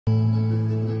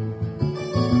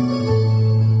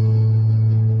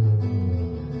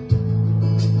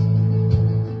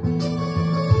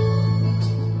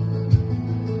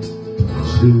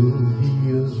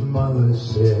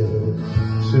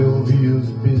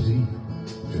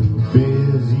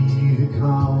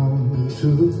to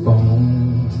the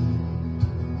phone.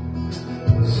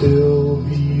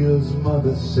 Silvia'S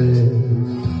mother says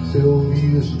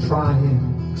Silvia'S trying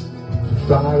to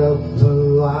start up a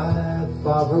life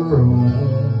of her own.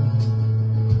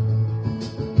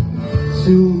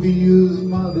 Silvia'S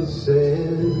mother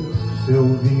says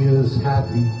Silvia'S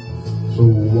happy, so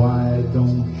why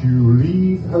don't you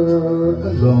leave her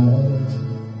alone?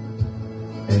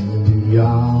 And the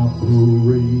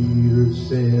operator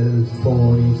says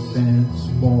 40 cents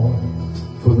more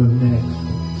for the next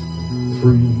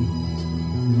 3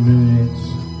 minutes.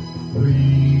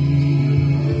 Please,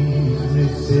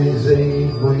 Mrs.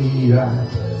 Avery, I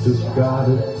just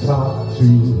gotta talk to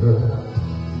her.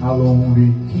 I'll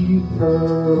only keep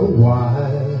her a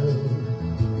while.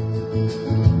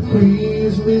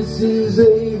 Please, Mrs.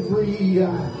 Avery, I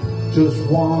just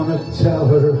wanna tell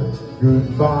her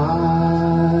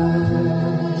goodbye.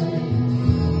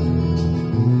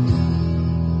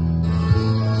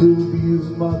 Silvia'S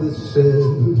mother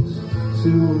says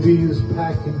Silvia'S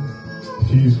packing,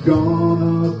 she's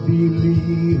gonna be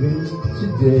leaving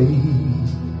today.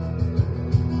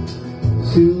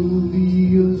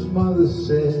 Silvia'S mother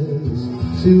says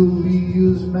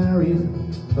Silvia'S marrying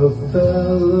a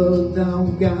fella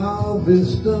down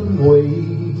Galveston way.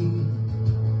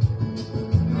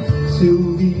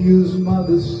 Silvia'S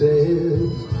mother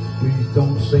says, please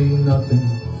don't say nothing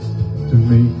to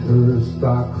make her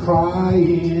start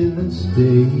crying and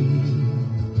stay.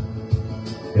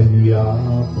 And the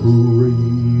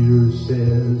operator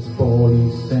says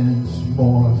 40 cents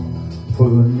more for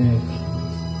the next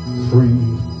 3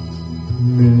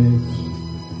 minutes.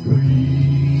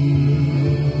 Please,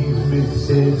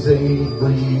 Mrs.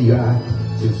 Avery, I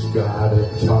just gotta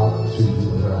talk to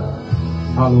her.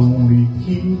 I'll only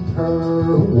keep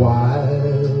her a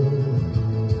while.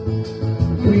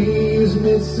 Please,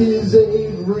 Mrs.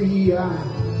 Avery, I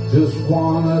just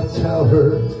wanna tell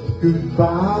her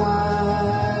goodbye.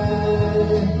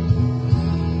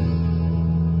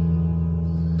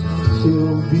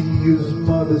 Silvia'S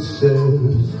mother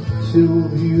says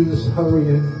Silvia'S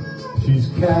hurrying, she's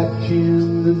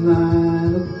catching the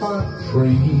 9 o'clock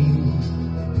train.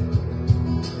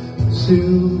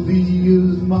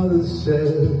 Silvia'S mother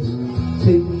says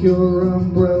take your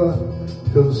umbrella,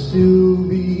 'cause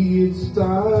Silvia, it's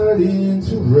starting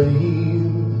to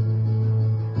rain.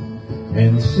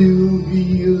 And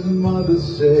Silvia'S mother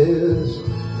says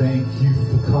thank you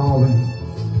for calling,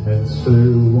 and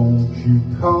sir, won't you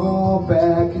call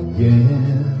back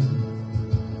again?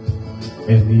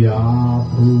 And the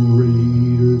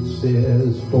operator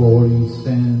says 40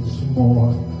 cents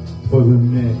more for the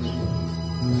next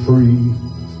 3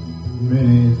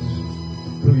 minutes.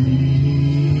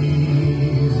 Please,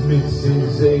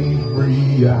 Mrs.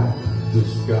 Avery, I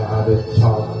just gotta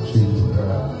talk to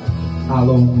her.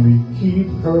 I'll only keep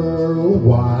her a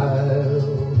while.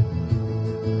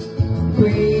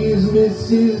 Please,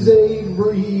 Mrs.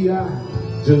 Avery, I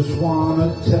just wanna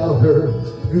tell her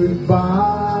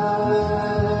goodbye.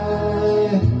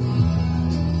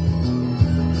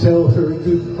 Tell her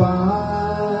goodbye.